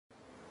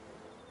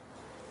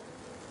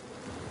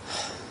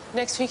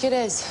Next week it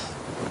is.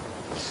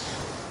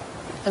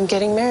 I'm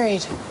getting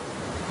married.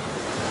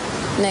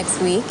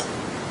 Next week?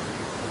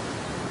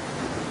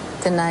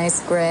 The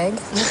nice Greg?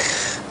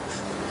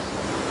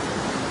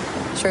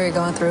 Sure you're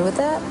going through with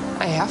that?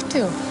 I have to.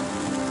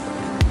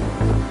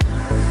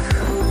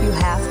 You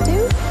have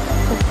to?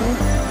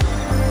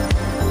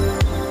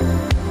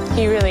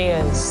 He really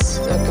is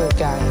a good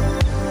guy.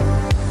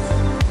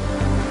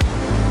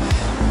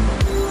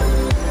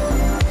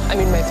 I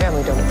mean, my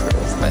family don't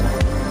approve, but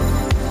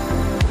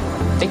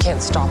they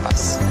can't stop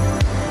us.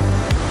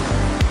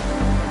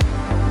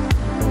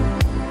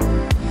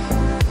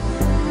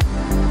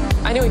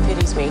 I know he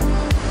pities me.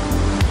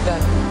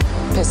 That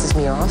pisses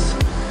me off.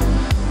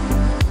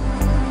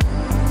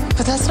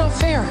 But that's not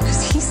fair,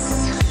 because he's...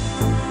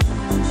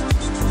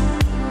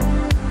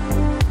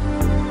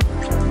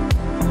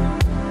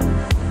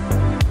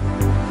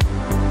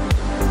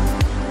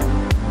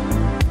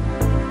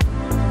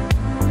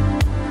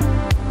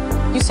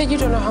 You said you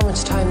don't know how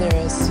much time there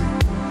is.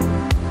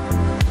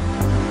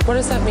 What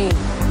does that mean?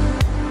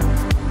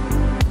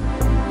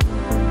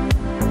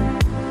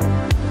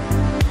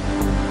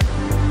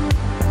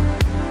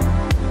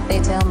 They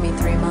tell me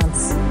 3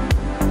 months.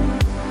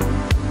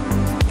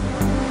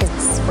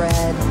 It's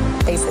spread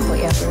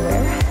basically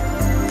everywhere.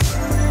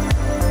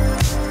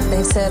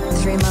 They've said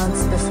 3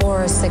 months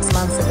before, 6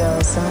 months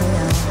ago, so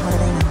yeah, what do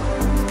they know?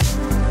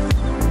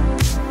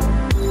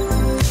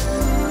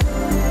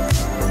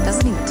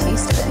 Doesn't even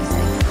taste of anything.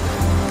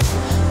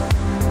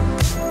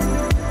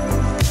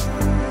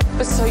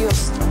 But so you'll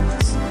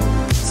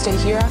stay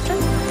here after?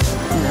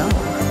 No.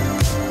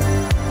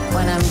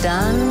 When I'm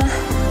done,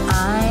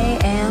 I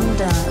am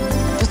done.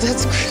 But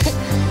that's great.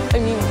 I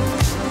mean,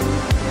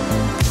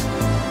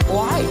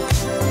 why?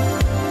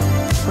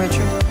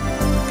 Richard.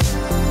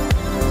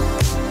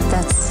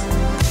 That's...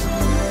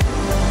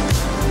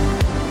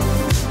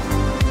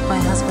 My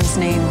husband's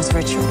name was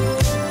Richard.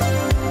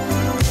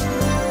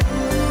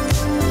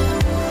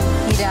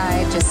 He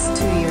died just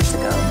 2 years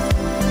ago.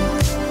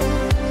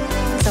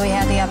 So we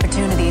had the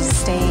opportunity to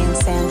stay in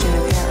San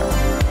Җuниперo,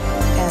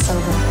 pass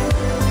over.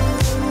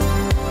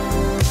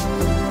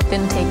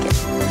 Didn't take it.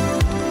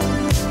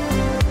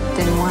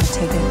 Didn't want to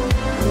take it.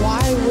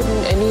 Why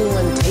wouldn't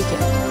anyone take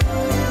it?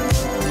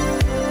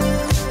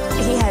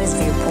 He had his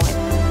viewpoint.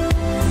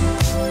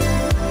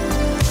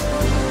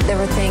 There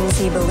were things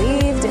he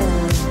believed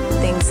and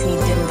things he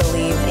didn't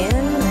believe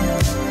in.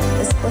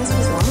 This place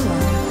was one of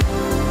them.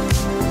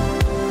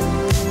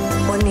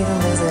 Wouldn't even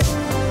visit.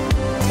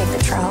 Take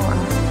the trowel off.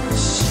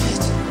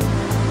 Shit.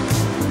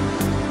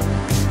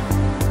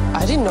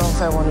 I didn't know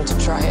if I wanted to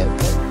try it,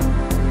 but...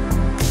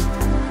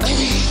 I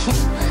mean...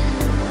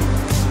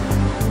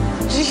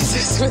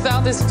 Jesus,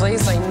 without this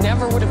place, I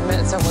never would have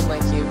met someone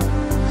like you.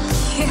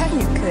 Yeah,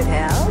 you could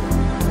have.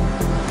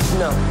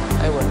 No,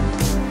 I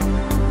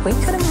wouldn't. We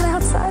could have met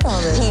outside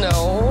all this.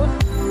 No.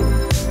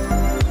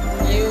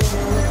 You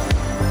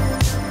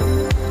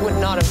would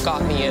not have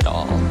got me at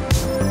all.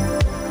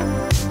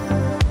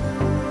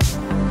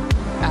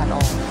 At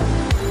all.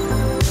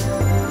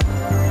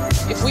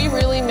 If we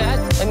really met,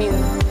 I mean,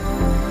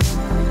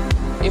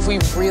 if we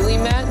really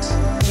met,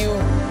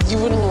 you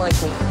wouldn't like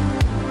me.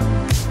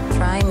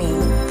 Try me.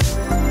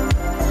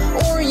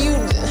 Or you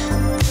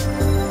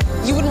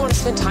wouldn't want to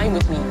spend time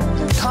with me.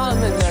 You'd come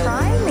and then...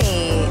 Try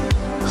me.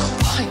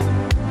 Why?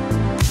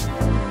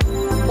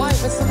 Why?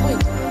 What's the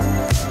point?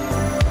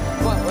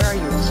 What, where are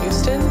you,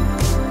 Houston?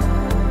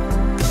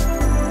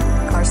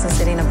 Carson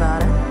City,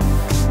 Nevada.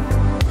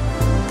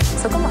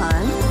 So come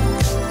on.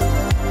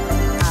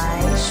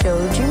 I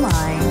showed you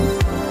mine.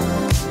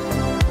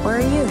 Where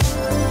are you?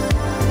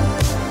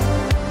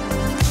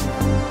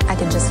 I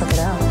can just look it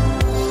up.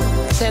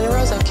 Santa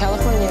Rosa,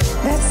 California.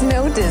 That's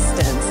no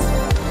distance.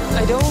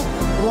 I don't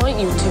want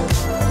you to.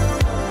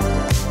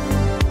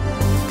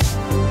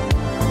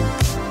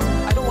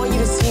 I don't want you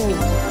to see me.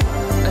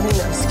 I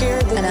mean, I'm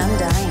scared that... And I'm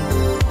dying.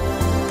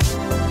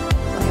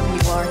 Whatever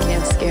you are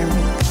can't scare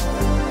me.